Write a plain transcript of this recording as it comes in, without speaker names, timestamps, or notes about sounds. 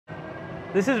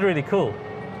This is really cool.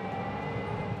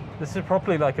 This is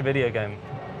properly like a video game.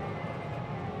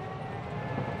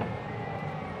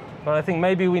 But I think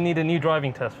maybe we need a new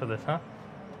driving test for this, huh?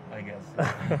 I guess.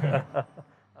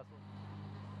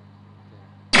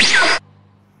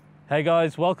 Hey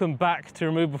guys, welcome back to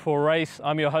Remove Before Race.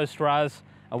 I'm your host Raz,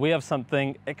 and we have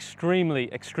something extremely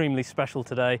special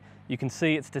today. You can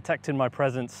see it's detecting my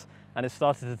presence and it's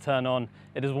started to turn on.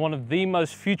 It is one of the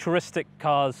most futuristic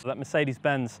cars that Mercedes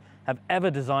Benz have ever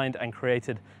designed and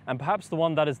created, and perhaps the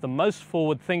one that is the most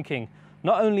forward thinking,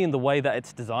 not only in the way that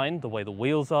it's designed, the way the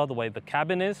wheels are, the way the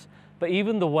cabin is, but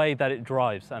even the way that it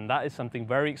drives. And that is something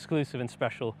very exclusive and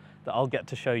special that I'll get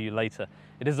to show you later.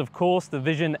 It is of course the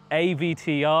Vision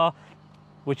AVTR,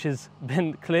 which has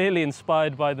been clearly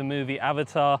inspired by the movie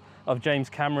Avatar of James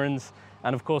Cameron's.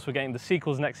 And of course we're getting the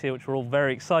sequels next year, which we're all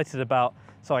very excited about.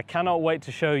 So I cannot wait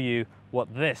to show you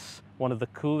what this, one of the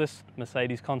coolest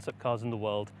Mercedes concept cars in the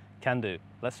world, can do.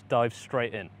 Let's dive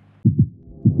straight in.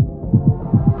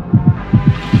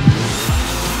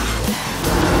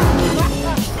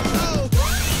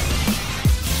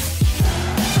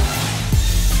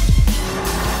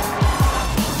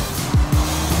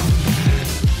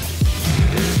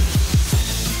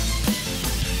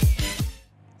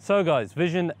 So guys,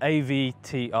 Vision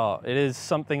AVTR. It is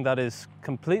something that is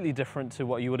completely different to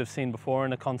what you would have seen before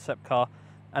in a concept car.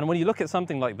 And when you look at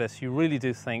something like this, you really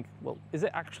do think, well, is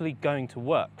it actually going to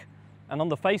work? And on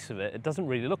the face of it, it doesn't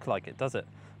really look like it, does it?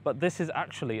 But this is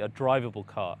actually a drivable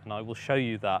car, and I will show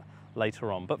you that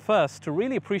later on. But first, to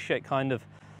really appreciate kind of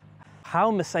how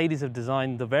Mercedes have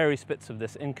designed the various bits of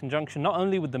this in conjunction, not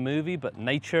only with the movie, but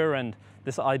nature and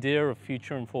this idea of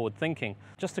future and forward thinking.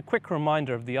 Just a quick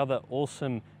reminder of the other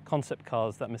awesome concept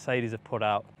cars that Mercedes have put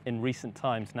out in recent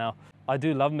times. Now, I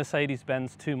do love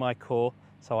Mercedes-Benz to my core,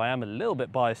 so I am a little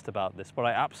bit biased about this, but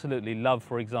I absolutely love,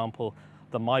 for example,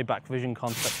 the Maybach Vision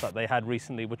concepts that they had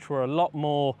recently, which were a lot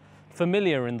more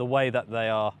familiar in the way that they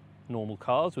are normal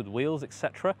cars with wheels,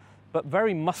 etc., but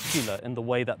very muscular in the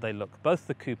way that they look, both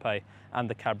the coupe and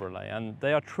the cabriolet. And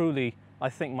they are truly, I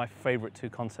think, my favorite two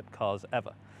concept cars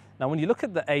ever. Now, when you look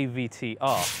at the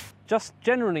AVTR, just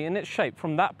generally in its shape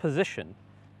from that position,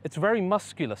 it's very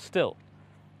muscular still.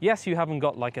 Yes, you haven't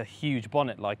got like a huge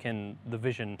bonnet like in the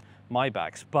Vision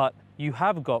Maybachs, but you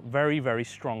have got very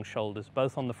strong shoulders,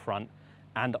 both on the front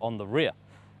and on the rear.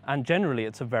 And generally,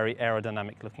 it's a very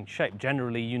aerodynamic looking shape.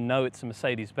 Generally, you know it's a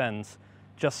Mercedes-Benz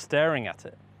just staring at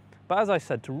it. But as I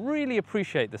said, to really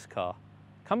appreciate this car,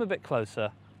 come a bit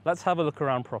closer, let's have a look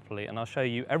around properly, and I'll show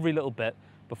you every little bit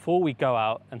before we go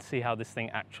out and see how this thing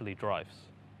actually drives.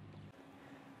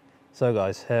 So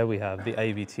guys, here we have the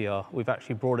AVTR. We've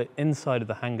actually brought it inside of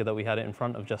the hangar that we had it in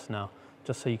front of just now,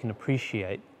 just so you can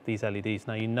appreciate these LEDs.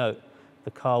 Now you note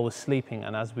the car was sleeping,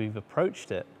 and as we've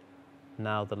approached it,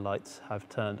 now the lights have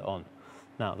turned on.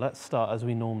 Now let's start as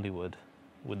we normally would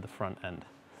with the front end.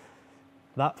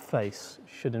 That face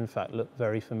should in fact look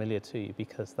very familiar to you,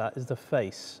 because that is the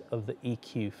face of the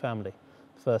EQ family.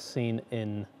 First seen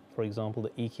in, for example,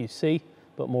 the EQC,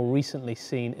 but more recently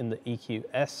seen in the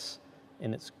EQS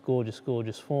in its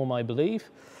gorgeous form, I believe.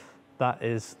 That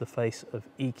is the face of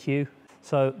EQ.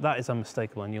 So that is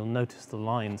unmistakable, and you'll notice the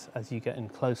lines as you get in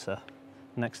closer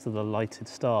next to the lighted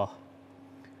star.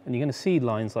 And you're going to see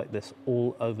lines like this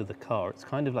all over the car. It's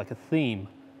kind of like a theme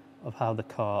of how the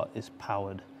car is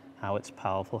powered, how it's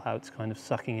powerful, how it's kind of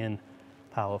sucking in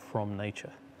power from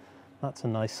nature. That's a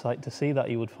nice sight to see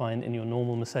that you would find in your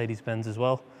normal Mercedes-Benz as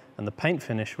well. And the paint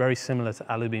finish, very similar to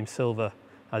alubeam silver,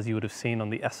 as you would have seen on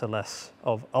the SLS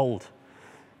of old.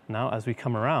 Now, as we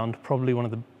come around, probably one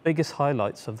of the biggest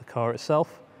highlights of the car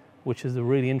itself, which is the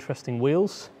really interesting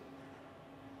wheels.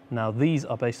 Now, these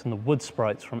are based on the wood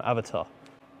sprites from Avatar.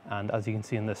 And as you can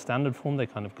see in their standard form, they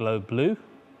kind of glow blue,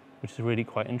 which is really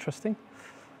quite interesting.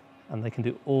 And they can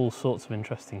do all sorts of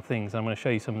interesting things. I'm going to show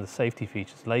you some of the safety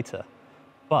features later,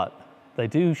 but they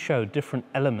do show different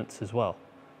elements as well.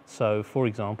 So for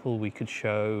example, we could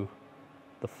show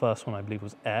the first one, I believe,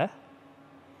 was air,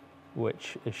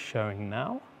 which is showing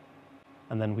now.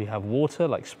 And then we have water,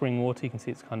 like spring water. You can see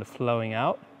it's kind of flowing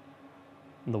out.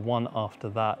 And the one after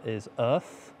that is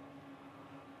earth,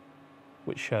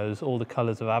 which shows all the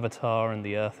colors of Avatar and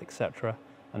the earth, etc.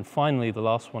 And finally, the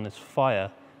last one is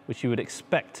fire, which you would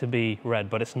expect to be red,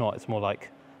 but it's not. It's more like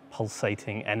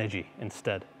pulsating energy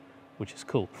instead, which is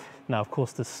cool. Now, of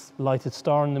course, this lighted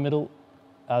star in the middle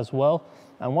as well.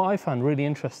 And what I found really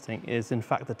interesting is, in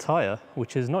fact, the tire,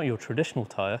 which is not your traditional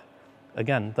tire.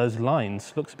 Again, those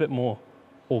lines looks a bit more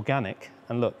organic.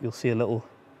 And look, you'll see a little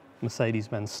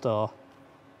Mercedes-Benz star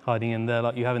hiding in there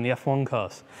like you have in the F1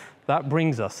 cars. That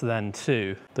brings us then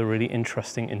to the really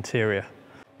interesting interior.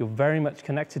 you're very much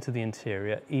connected to the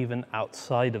interior, even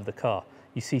outside of the car.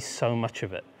 You see so much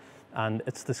of it. And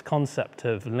it's this concept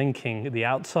of linking the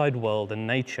outside world and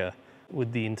nature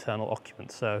with the internal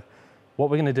occupant. So what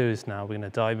we're going to do is now we're going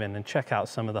to dive in and check out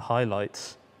some of the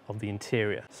highlights of the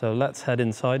interior. So let's head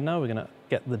inside now. We're going to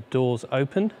get the doors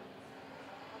open,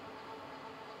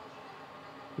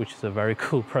 which is a very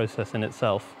cool process in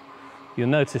itself. You'll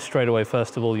notice straight away,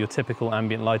 first of all, your typical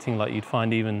ambient lighting like you'd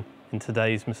find even in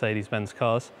today's Mercedes Benz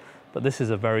cars. But this is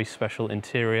a very special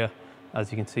interior.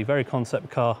 As you can see, very concept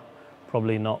car,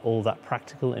 probably not all that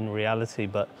practical in reality,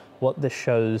 but what this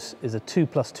shows is a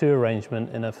 2+2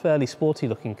 arrangement in a fairly sporty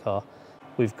looking car.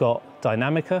 We've got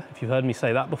Dynamica. If you've heard me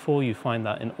say that before, you find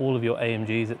that in all of your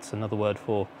AMGs. It's another word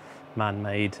for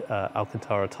man-made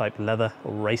Alcantara type leather,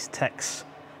 or race tex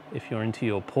if you're into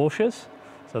your Porsches.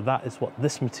 So that is what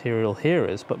this material here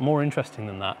is. But more interesting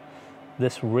than that,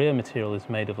 this rear material is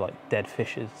made of like dead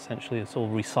fishes. Essentially, it's all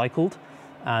recycled.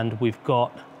 And we've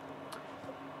got,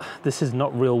 this is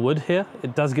not real wood here.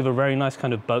 It does give a very nice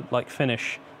kind of boat-like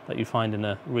finish that you find in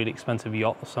a really expensive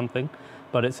yacht or something.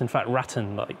 But it's in fact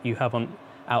rattan like you have on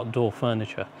outdoor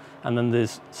furniture. And then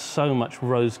there's so much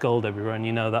rose gold everywhere. And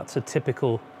you know, that's a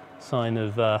typical sign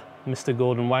of Mr.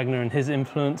 Gorden Wagener and his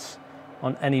influence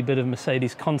on any bit of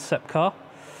Mercedes concept car.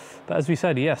 But as we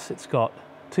said, yes, it's got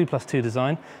 2+2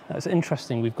 design. Now, it's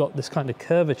interesting, we've got this kind of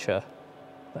curvature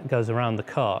that goes around the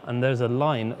car, and there's a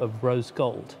line of rose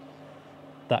gold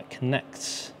that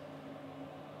connects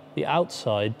the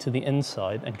outside to the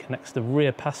inside and connects the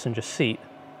rear passenger seat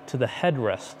to the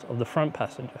headrest of the front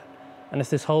passenger. And it's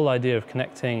this whole idea of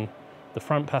connecting the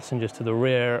front passengers to the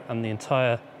rear and the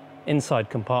entire inside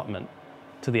compartment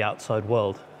to the outside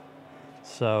world.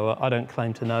 So I don't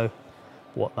claim to know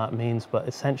what that means, but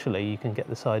essentially you can get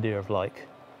this idea of like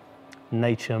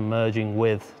nature merging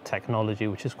with technology,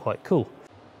 which is quite cool.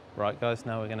 Right guys,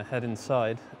 now we're going to head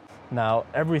inside. Now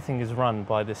everything is run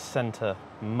by this center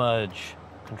merge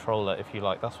controller, if you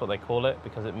like. That's what they call it,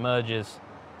 because it merges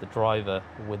the driver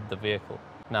with the vehicle.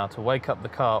 Now to wake up the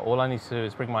car, all I need to do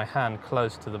is bring my hand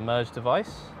close to the merge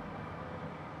device,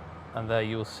 and there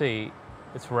you will see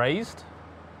it's raised,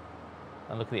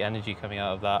 and look at the energy coming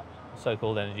out of that,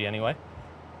 so-called energy anyway.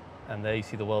 And there you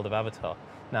see the world of Avatar.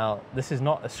 Now, this is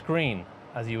not a screen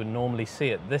as you would normally see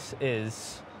it. This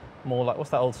is more like, what's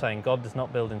that old saying? God does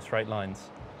not build in straight lines.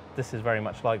 This is very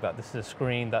much like that. This is a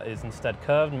screen that is instead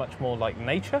curved, much more like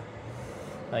nature.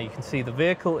 Now you can see the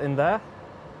vehicle in there,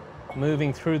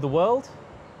 moving through the world,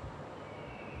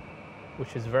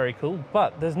 which is very cool,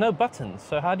 but there's no buttons.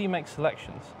 So how do you make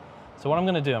selections? So what I'm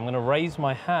gonna do, I'm gonna raise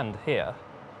my hand here,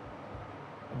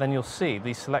 then you'll see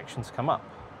these selections come up.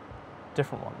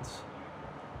 Different ones.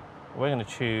 We're going to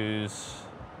choose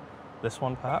this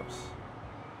one perhaps.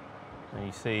 And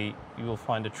you see, you will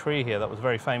find a tree here that was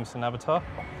very famous in Avatar.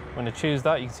 We're going to choose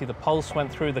that. You can see the pulse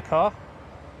went through the car.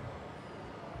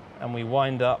 And we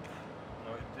wind up.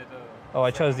 Oh,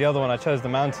 I chose the other one. I chose the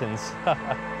mountains.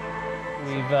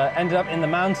 We've ended up in the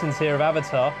mountains here of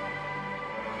Avatar,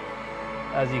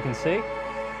 as you can see.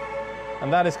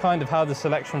 And that is kind of how the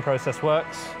selection process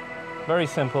works. Very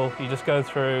simple. You just go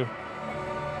through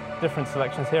different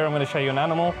selections here. I'm going to show you an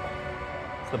animal.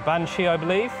 It's the Banshee, I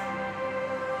believe.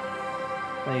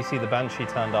 And you see the Banshee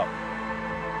turned up.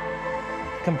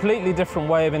 Completely different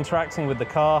way of interacting with the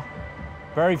car.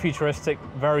 Very futuristic,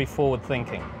 very forward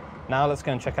thinking. Now let's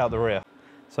go and check out the rear.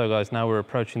 So guys, now we're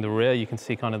approaching the rear. You can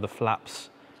see kind of the flaps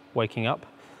waking up.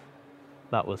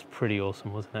 That was pretty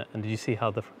awesome, wasn't it? And did you see how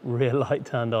the rear light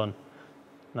turned on?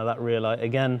 Now that rear light,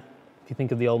 again, if you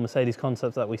think of the old Mercedes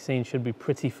concepts that we've seen, should be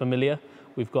pretty familiar.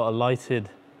 We've got a lighted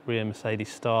rear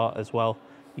Mercedes Star as well.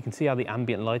 You can see how the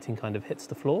ambient lighting kind of hits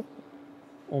the floor,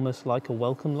 almost like a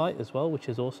welcome light as well, which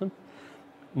is awesome.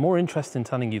 More interest in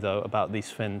telling you though about these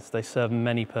fins. They serve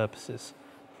many purposes.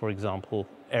 For example,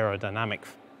 aerodynamic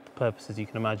purposes. You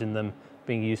can imagine them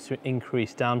being used to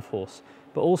increase downforce.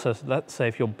 But also, let's say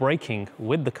if you're braking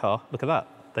with the car, look at that.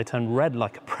 They turn red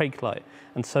like a brake light,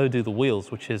 and so do the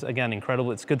wheels, which is, again,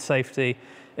 incredible. It's good safety,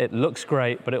 it looks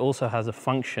great, but it also has a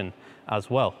function as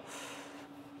well.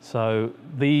 So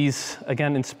these,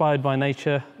 again, inspired by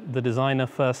nature, the designer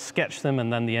first sketched them,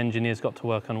 and then the engineers got to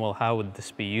work on, well, how would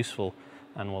this be useful?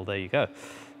 And well, there you go.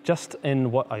 Just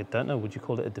in what, I don't know, would you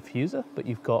call it a diffuser? But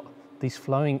you've got these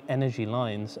flowing energy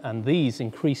lines, and these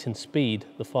increase in speed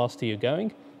the faster you're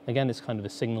going. Again, it's kind of a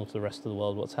signal to the rest of the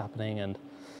world what's happening, and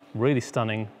really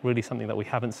stunning, really something that we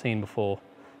haven't seen before.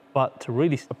 But to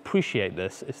really appreciate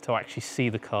this is to actually see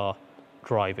the car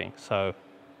driving. So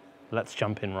let's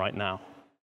jump in right now.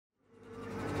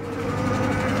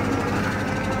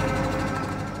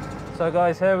 So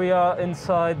guys, here we are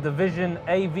inside the Vision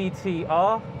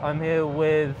AVTR. I'm here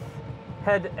with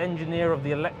head engineer of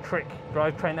the electric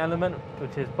drivetrain element,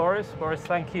 which is Boris. Boris,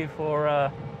 thank you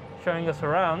for showing us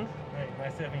around. Hey,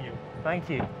 nice having you. Thank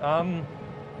you.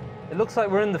 It looks like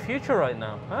we're in the future right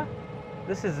now, huh?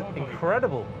 This is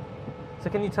incredible. So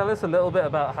can you tell us a little bit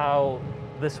about how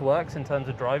this works in terms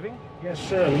of driving? Yeah,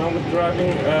 sure. Now we're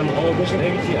driving our Vision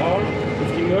AVTR with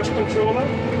the merge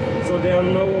controller. So there are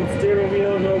no steering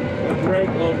wheel, no brake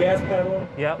or gas pedal.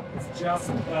 Yeah. It's just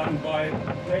by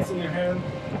placing your hand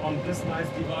on this nice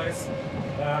device,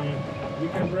 you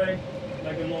can brake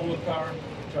like a normal car,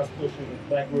 just pushing it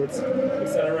backwards,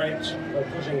 accelerate by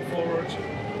pushing it forward,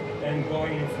 and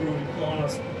going through the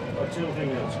corners or tilting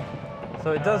it.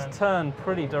 So it does turn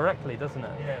pretty directly, doesn't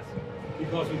it? Yes,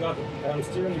 because we got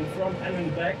steering in front and in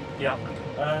the back. Yeah.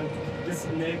 And this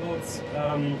enables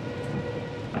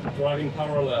driving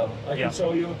parallel. I can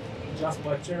show you just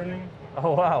by turning.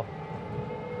 Oh wow.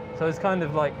 So it's kind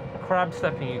of like crab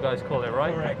stepping, you guys call it,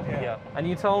 right? Correct, yeah. And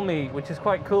you told me, which is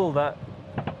quite cool, that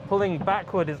pulling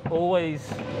backward is always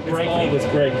braking. It's always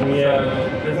braking, yeah.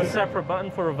 So there's a separate button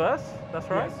for reverse, that's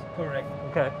right? Yes, correct.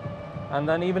 Okay. And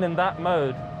then even in that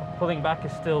mode, pulling back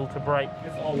is still to brake.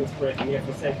 It's always braking, yeah,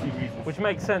 for safety reasons. Which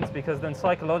makes sense, because then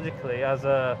psychologically, as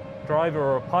a driver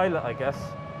or a pilot, I guess,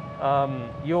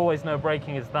 you always know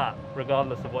braking is that,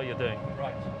 regardless of what you're doing.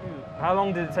 Right. How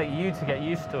long did it take you to get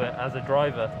used to it as a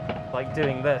driver, like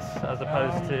doing this, as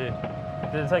opposed to,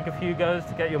 did it take a few goes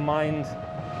to get your mind?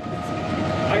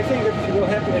 I think it will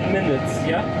happen in minutes.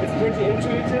 Yeah? It's pretty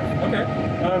intuitive. Okay.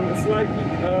 It's like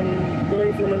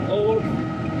going from an old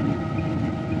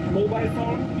mobile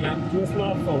phone to a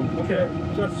smartphone. Okay.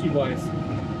 Touch device.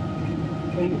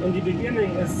 In the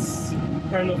beginning, it's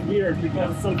kind of weird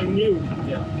because it's something new.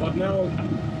 Yeah. But now,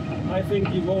 I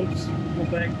think you won't go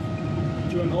back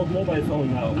to an old mobile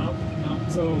phone now. No.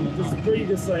 So this is pretty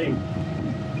the same.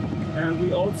 And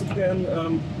we also can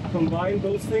combine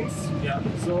those things. Yeah.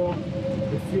 So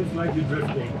it feels like you're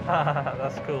drifting.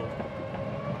 That's cool.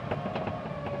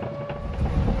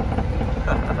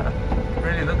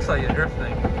 Really looks like you're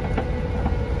drifting.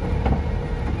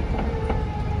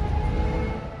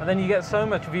 And then you get so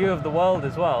much view of the world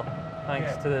as well,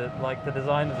 thanks to like the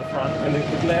design of the front. And the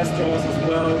glass doors as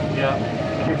well.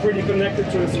 Yeah. You're pretty connected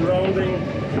to the surrounding,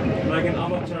 like an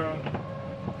avatar.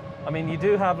 I mean, you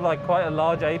do have like quite a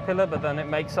large A-pillar, but then it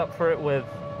makes up for it with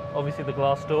obviously the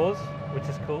glass doors, which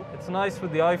is cool. It's nice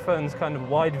with the iPhone's kind of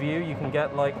wide view. You can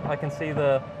get like, I can see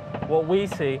what we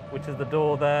see, which is the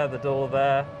door there,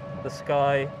 the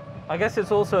sky. I guess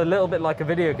it's also a little bit like a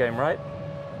video game, right?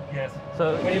 Yes.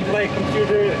 So when you play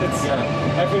computer, it's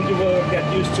I think you will get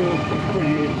used to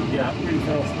pretty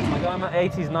fast. Like I'm an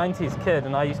 80s, 90s kid,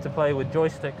 and I used to play with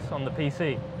joysticks on the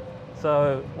PC.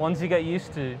 So once you get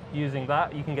used to using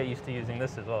that, you can get used to using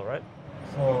this as well, right?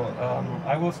 So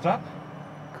I will stop.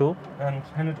 Cool. And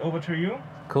hand it over to you.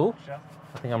 Cool.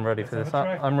 I think I'm ready for this.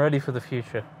 I'm ready for the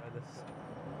future.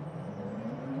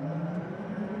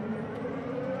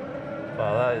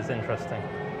 Wow, that is interesting.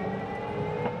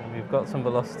 We've got some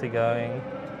velocity going,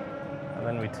 and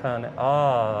then we turn it.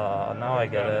 Ah, now I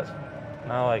get it.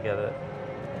 Now I get it.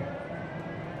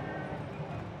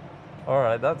 All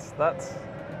right, that's.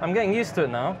 I'm getting used to it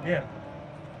now. Yeah.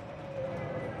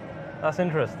 That's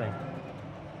interesting.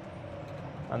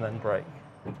 And then brake.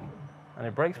 And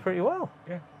it brakes pretty well.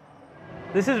 Yeah.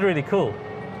 This is really cool.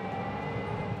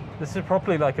 This is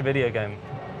properly like a video game.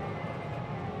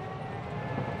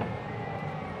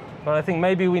 But I think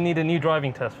maybe we need a new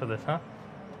driving test for this, huh?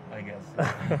 I guess.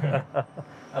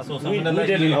 That's awesome. We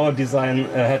did in our design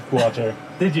headquarters.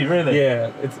 Did you really?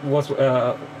 Yeah, it was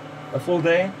a full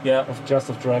day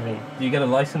of driving. Do you get a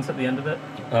license at the end of it?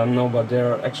 No, but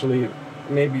there are actually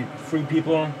maybe 3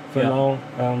 people for now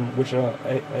which are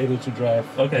able to drive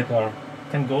the car.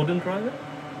 Can Gorden drive it?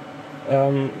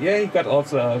 Yeah, he got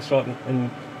also a short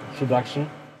introduction.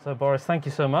 So Boris, thank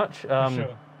you so much.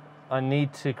 Sure. I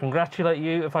need to congratulate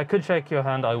you. If I could shake your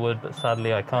hand, I would, but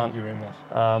sadly I can't. Thank you very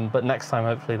much. But next time,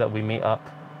 hopefully, that we meet up.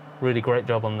 Really great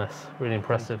job on this. Really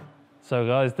impressive. So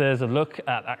guys, there's a look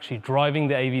at actually driving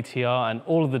the AVTR and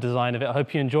all of the design of it. I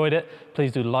hope you enjoyed it.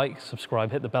 Please do like, subscribe,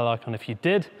 hit the bell icon if you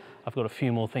did. I've got a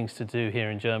few more things to do here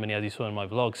in Germany, as you saw in my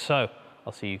vlog. So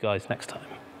I'll see you guys next time.